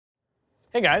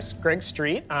Hey guys, Greg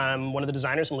Street. I'm one of the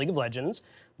designers in League of Legends,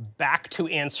 back to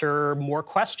answer more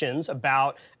questions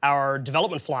about our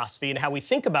development philosophy and how we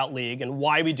think about League and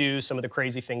why we do some of the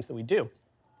crazy things that we do.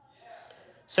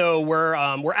 So we're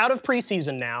out of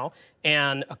preseason now,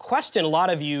 and a question a lot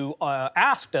of you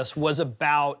asked us was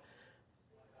about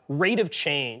rate of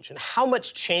change and how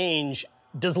much change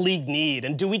does League need,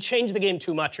 and do we change the game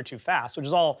too much or too fast, which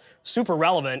is all super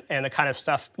relevant and the kind of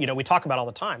stuff we talk about all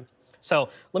the time. So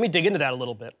let me dig into that a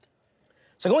little bit.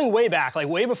 So going way back, like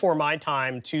way before my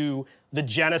time, to the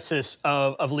genesis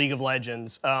of League of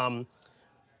Legends,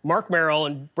 Mark Merrill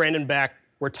and Brandon Beck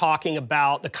were talking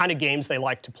about the kind of games they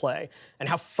like to play and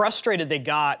how frustrated they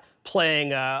got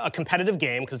playing a competitive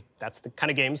game, because that's the kind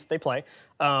of games they play,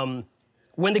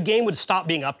 when the game would stop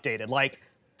being updated. Like,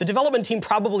 the development team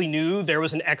probably knew there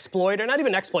was an exploit, or not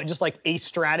even exploit, just like a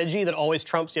strategy that always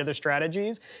trumps the other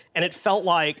strategies, and it felt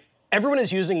like everyone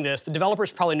is using this, the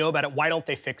developers probably know about it, why don't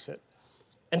they fix it?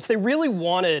 And so they really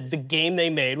wanted the game they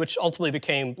made, which ultimately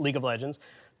became League of Legends,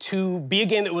 to be a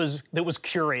game that was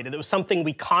curated, that was something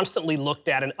we constantly looked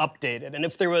at and updated. And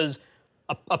if there was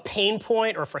a pain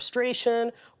point or a frustration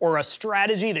or a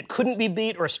strategy that couldn't be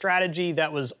beat or a strategy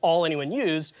that was all anyone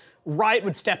used, Riot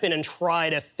would step in and try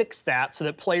to fix that so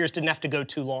that players didn't have to go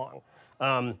too long.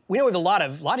 We know we have a lot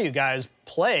of you guys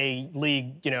play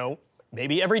League,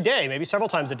 maybe every day, maybe several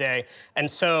times a day. And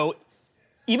so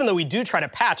even though we do try to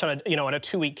patch on a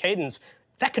 2-week cadence,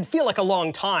 that could feel like a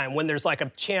long time when there's like a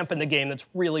champ in the game that's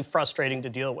really frustrating to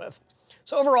deal with.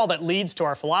 So overall, that leads to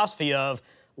our philosophy of,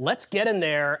 let's get in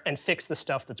there and fix the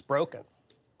stuff that's broken.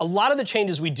 A lot of the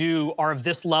changes we do are of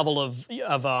this level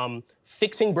of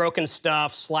fixing broken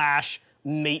stuff /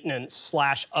 maintenance /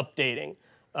 updating.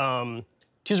 To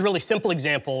use a really simple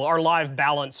example, our live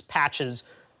balance patch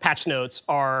notes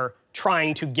are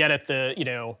trying to get at the,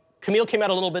 Camille came out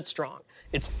a little bit strong.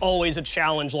 It's always a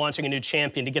challenge launching a new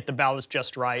champion to get the balance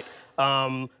just right.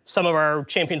 Some of our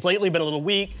champions lately have been a little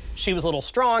weak. She was a little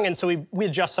strong, and so we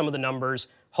adjust some of the numbers,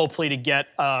 hopefully to get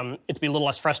it to be a little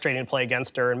less frustrating to play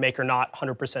against her and make her not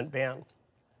 100% banned.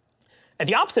 At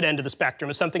the opposite end of the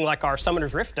spectrum is something like our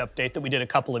Summoner's Rift update that we did a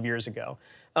couple of years ago.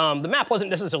 The map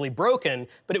wasn't necessarily broken,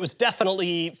 but it was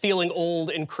definitely feeling old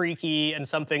and creaky and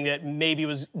something that maybe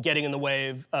was getting in the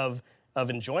way of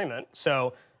enjoyment.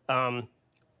 So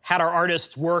had our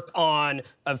artists work on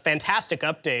a fantastic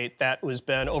update that was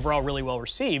been overall really well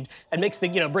received and makes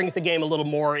brings the game a little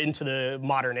more into the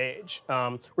modern age.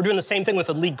 We're doing the same thing with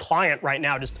a League client right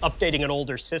now, just updating an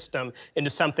older system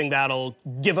into something that'll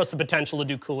give us the potential to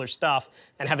do cooler stuff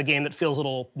and have a game that feels a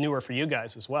little newer for you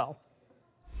guys as well.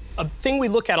 A thing we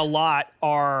look at a lot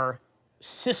are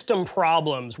system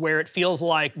problems where it feels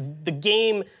like the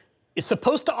game is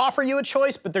supposed to offer you a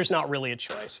choice, but there's not really a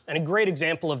choice. And a great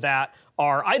example of that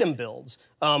are item builds.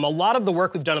 A lot of the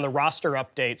work we've done on the roster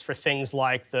updates for things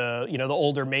like the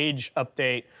older mage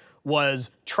update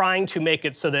was trying to make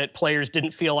it so that players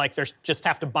didn't feel like they just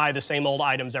have to buy the same old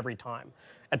items every time.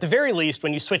 At the very least,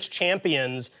 when you switch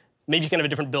champions, maybe you can have a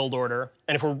different build order.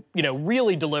 And if we're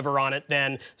really deliver on it,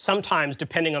 then sometimes,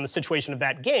 depending on the situation of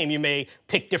that game, you may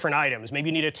pick different items. Maybe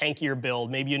you need a tankier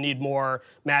build. Maybe you need more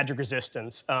magic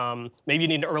resistance. Maybe you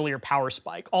need an earlier power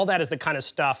spike. All that is the kind of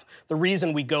stuff. The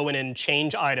reason we go in and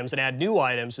change items and add new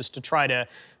items is to try to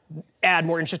add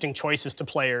more interesting choices to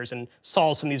players and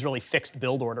solve some of these really fixed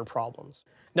build order problems.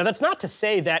 Now, that's not to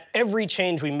say that every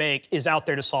change we make is out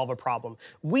there to solve a problem.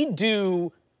 We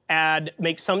do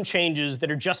make some changes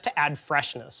that are just to add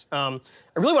freshness. I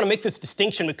really want to make this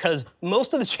distinction because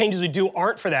most of the changes we do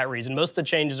aren't for that reason. Most of the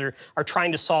changes are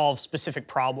trying to solve specific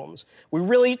problems. We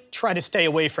really try to stay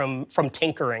away from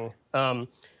tinkering.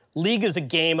 League is a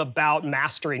game about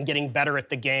mastering, getting better at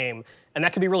the game. And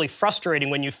that can be really frustrating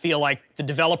when you feel like the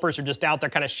developers are just out there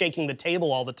kind of shaking the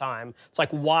table all the time. It's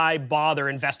like, why bother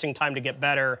investing time to get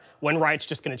better when Riot's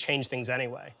just going to change things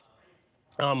anyway?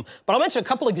 But I'll mention a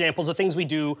couple examples of things we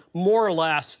do more or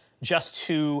less just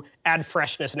to add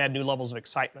freshness and add new levels of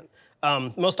excitement.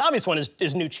 The most obvious one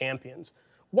is new champions.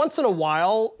 Once in a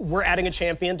while, we're adding a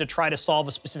champion to try to solve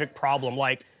a specific problem,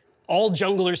 like all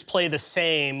junglers play the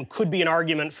same could be an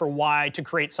argument for why to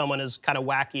create someone as kind of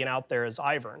wacky and out there as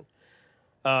Ivern.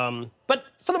 But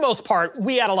for the most part,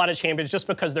 we add a lot of champions just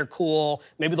because they're cool.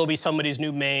 Maybe they'll be somebody's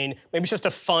new main. Maybe it's just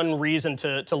a fun reason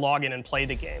to log in and play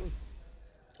the game.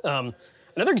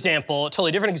 Another example, a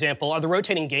totally different example, are the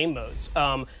rotating game modes.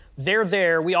 They're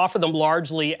there. We offer them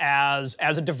largely as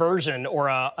a diversion or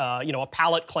a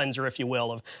palate cleanser, if you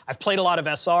will. I've played a lot of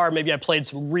SR. Maybe I played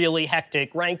some really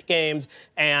hectic ranked games,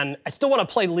 and I still want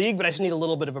to play League, but I just need a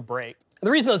little bit of a break. And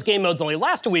the reason those game modes only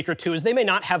last a week or two is they may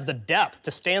not have the depth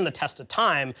to stand the test of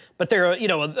time, but they're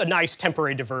a nice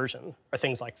temporary diversion or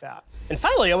things like that. And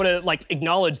finally, I want to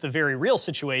acknowledge the very real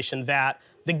situation that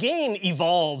the game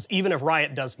evolves even if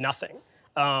Riot does nothing.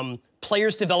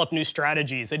 Players develop new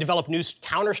strategies. They develop new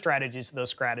counter strategies to those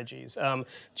strategies.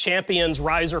 Champions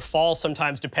rise or fall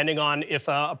sometimes depending on if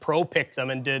a pro picked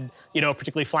them and did a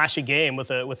particularly flashy game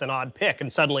with an odd pick,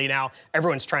 and suddenly now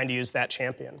everyone's trying to use that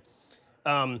champion.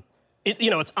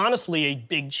 It's honestly a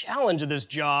big challenge of this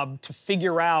job to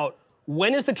figure out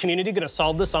when is the community going to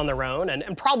solve this on their own,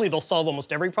 and probably they'll solve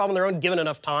almost every problem on their own given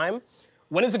enough time.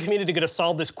 When is the community going to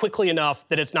solve this quickly enough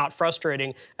that it's not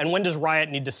frustrating? And when does Riot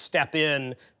need to step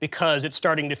in because it's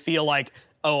starting to feel like,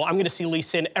 oh, I'm going to see Lee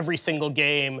Sin every single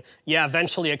game. Yeah,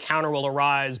 eventually a counter will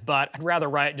arise, but I'd rather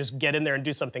Riot just get in there and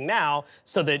do something now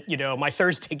so that my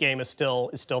Thursday game is still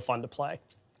fun to play.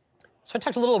 So I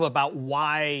talked a little bit about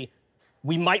why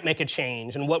we might make a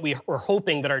change and what we're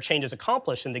hoping that our changes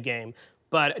accomplish in the game.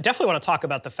 But I definitely want to talk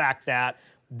about the fact that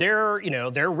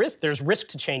there's risk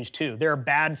to change too. There are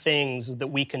bad things that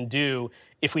we can do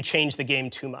if we change the game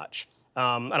too much.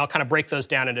 And I'll kind of break those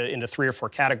down into 3 or 4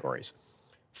 categories.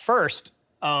 First,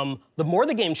 the more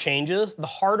the game changes, the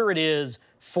harder it is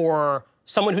for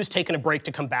someone who's taken a break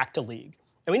to come back to League.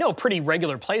 And we know a pretty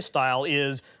regular play style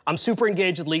is I'm super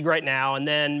engaged with League right now, and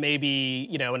then maybe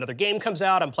another game comes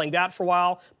out, I'm playing that for a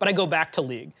while, but I go back to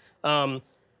League.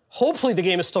 Hopefully the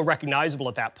game is still recognizable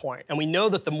at that point. And we know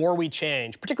that the more we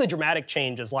change, particularly dramatic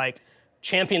changes like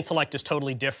champion select is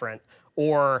totally different,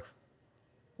 or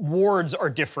wards are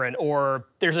different, or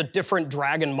there's a different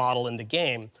dragon model in the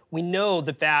game, we know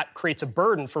that that creates a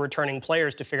burden for returning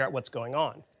players to figure out what's going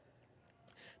on.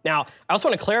 Now, I also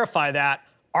want to clarify that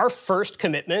our first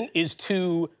commitment is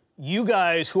to you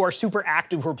guys who are super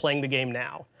active who are playing the game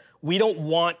now. We don't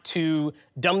want to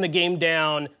dumb the game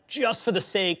down just for the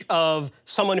sake of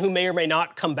someone who may or may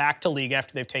not come back to League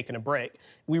after they've taken a break.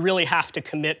 We really have to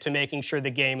commit to making sure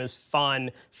the game is fun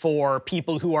for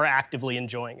people who are actively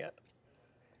enjoying it.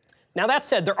 Now that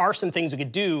said, there are some things we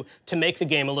could do to make the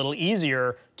game a little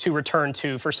easier to return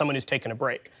to for someone who's taken a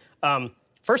break.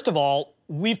 First of all,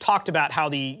 we've talked about how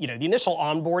the initial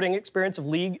onboarding experience of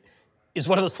League is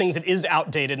one of those things that is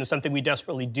outdated and something we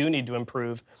desperately do need to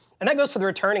improve. And that goes for the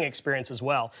returning experience as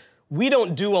well. We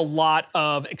don't do a lot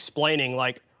of explaining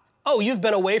like, oh, you've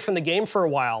been away from the game for a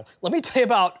while. Let me tell you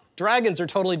about dragons are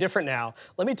totally different now.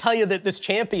 Let me tell you that this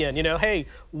champion, hey,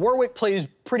 Warwick plays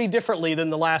pretty differently than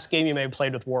the last game you may have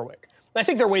played with Warwick. And I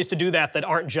think there are ways to do that that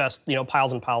aren't just,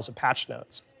 piles and piles of patch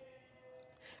notes.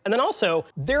 And then also,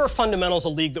 there are fundamentals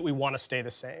of League that we want to stay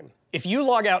the same. If you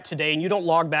log out today and you don't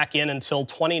log back in until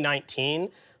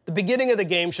 2019, the beginning of the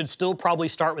game should still probably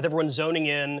start with everyone zoning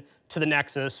in to the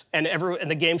Nexus, and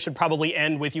the game should probably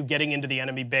end with you getting into the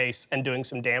enemy base and doing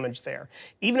some damage there.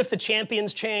 Even if the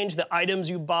champions change, the items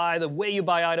you buy, the way you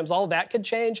buy items, all of that could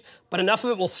change, but enough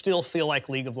of it will still feel like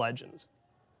League of Legends.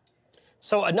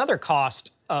 So another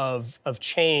cost of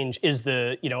change is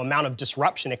the amount of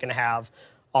disruption it can have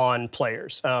on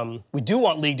players. We do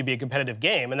want League to be a competitive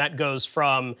game, and that goes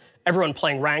from everyone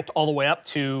playing ranked all the way up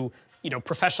to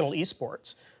professional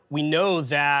esports. We know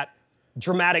that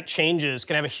dramatic changes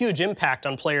can have a huge impact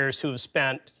on players who have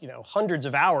spent hundreds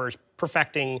of hours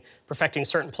perfecting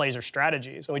certain plays or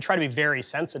strategies, and we try to be very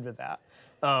sensitive to that.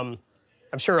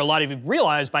 I'm sure a lot of you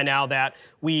realize by now that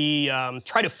we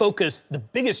try to focus the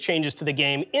biggest changes to the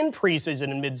game in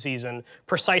preseason and midseason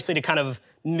precisely to kind of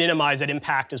minimize that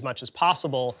impact as much as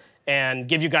possible and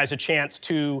give you guys a chance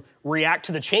to react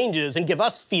to the changes and give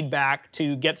us feedback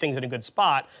to get things in a good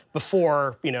spot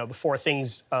before it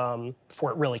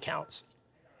really counts.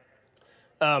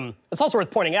 It's also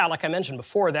worth pointing out, like I mentioned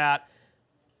before, that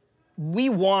we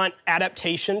want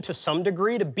adaptation to some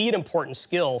degree to be an important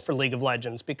skill for League of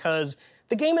Legends because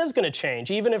the game is going to change,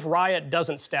 even if Riot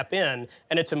doesn't step in.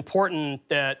 And it's important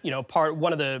that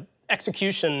one of the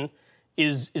execution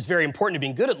is very important to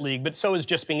being good at League, but so is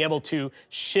just being able to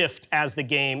shift as the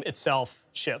game itself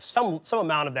shifts. Some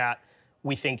amount of that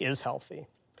we think is healthy.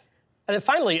 And then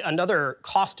finally, another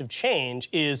cost of change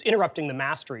is interrupting the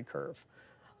mastery curve.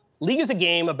 League is a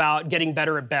game about getting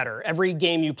better at better. Every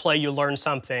game you play, you learn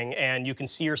something, and you can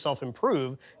see yourself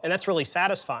improve, and that's really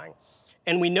satisfying.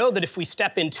 And we know that if we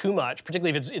step in too much,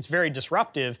 particularly if it's very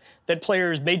disruptive, that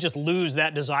players may just lose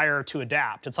that desire to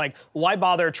adapt. It's like, why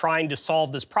bother trying to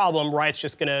solve this problem? Riot's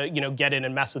just gonna get in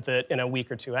and mess with it in a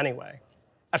week or two anyway.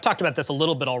 I've talked about this a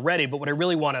little bit already, but what I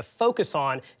really want to focus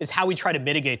on is how we try to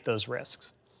mitigate those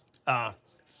risks.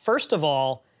 First of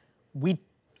all, we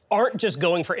aren't just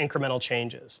going for incremental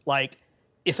changes. Like,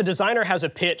 if a designer has a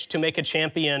pitch to make a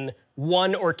champion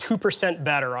 1 or 2%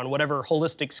 better on whatever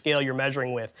holistic scale you're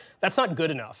measuring with, that's not good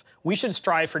enough. We should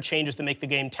strive for changes that make the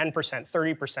game 10%,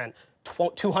 30%,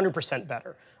 200%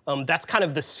 better. That's kind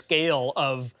of the scale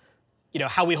of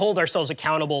how we hold ourselves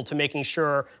accountable to making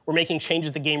sure we're making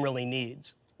changes the game really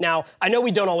needs. Now, I know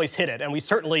we don't always hit it, and we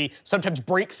certainly sometimes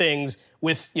break things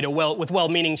with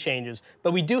well-meaning changes,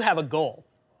 but we do have a goal.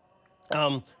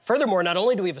 Furthermore, not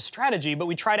only do we have a strategy, but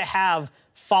we try to have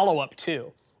follow-up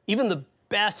too. Even the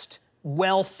best,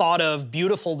 well-thought-of,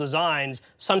 beautiful designs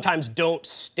sometimes don't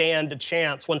stand a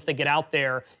chance once they get out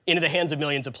there into the hands of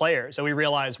millions of players. So we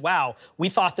realize, wow, we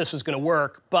thought this was going to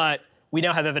work, but we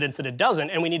now have evidence that it doesn't,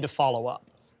 and we need to follow up.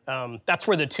 That's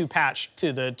where the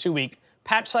two-week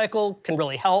patch cycle can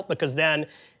really help, because then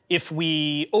if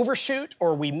we overshoot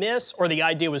or we miss or the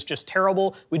idea was just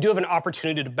terrible, we do have an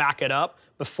opportunity to back it up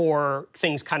before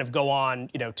things kind of go on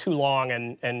too long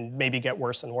and maybe get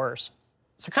worse and worse.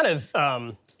 So kind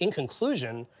of in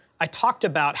conclusion, I talked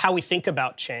about how we think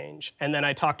about change, and then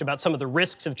I talked about some of the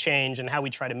risks of change and how we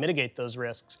try to mitigate those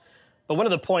risks. But one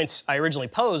of the points I originally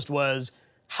posed was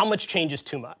how much change is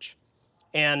too much?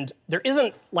 And there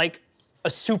isn't like a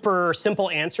super simple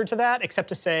answer to that, except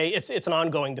to say it's an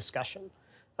ongoing discussion.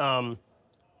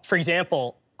 For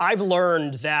example, I've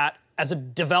learned that as a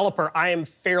developer, I am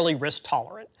fairly risk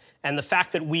tolerant. And the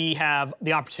fact that we have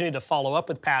the opportunity to follow up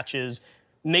with patches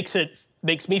makes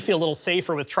me feel a little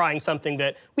safer with trying something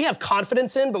that we have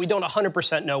confidence in, but we don't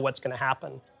 100% know what's going to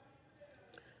happen.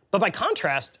 But by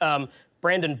contrast,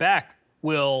 Brandon Beck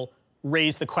will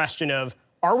raise the question of,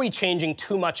 are we changing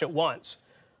too much at once?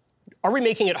 Are we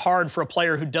making it hard for a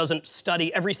player who doesn't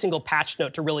study every single patch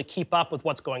note to really keep up with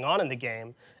what's going on in the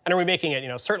game? And are we making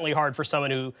it, certainly hard for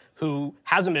someone who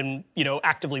hasn't been,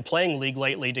 actively playing League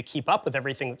lately to keep up with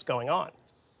everything that's going on?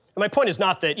 And my point is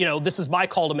not that, this is my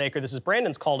call to make or this is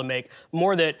Brandon's call to make,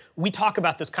 more that we talk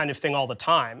about this kind of thing all the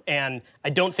time. And I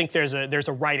don't think there's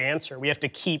a right answer. We have to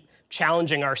keep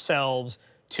challenging ourselves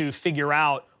to figure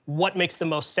out what makes the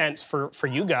most sense for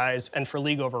you guys and for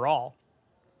League overall.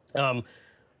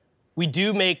 We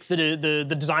do make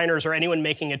the designers or anyone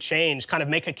making a change kind of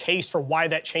make a case for why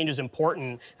that change is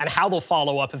important and how they'll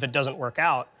follow up if it doesn't work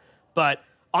out. But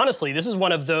honestly, this is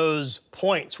one of those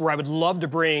points where I would love to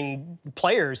bring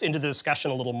players into the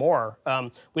discussion a little more.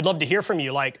 We'd love to hear from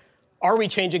you, like, are we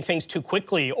changing things too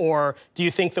quickly, or do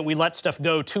you think that we let stuff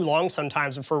go too long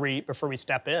sometimes before we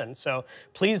step in? So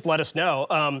please let us know.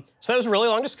 So that was a really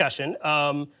long discussion.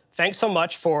 Thanks so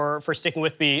much for sticking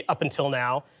with me up until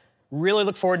now. Really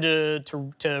look forward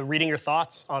to reading your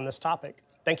thoughts on this topic.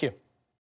 Thank you.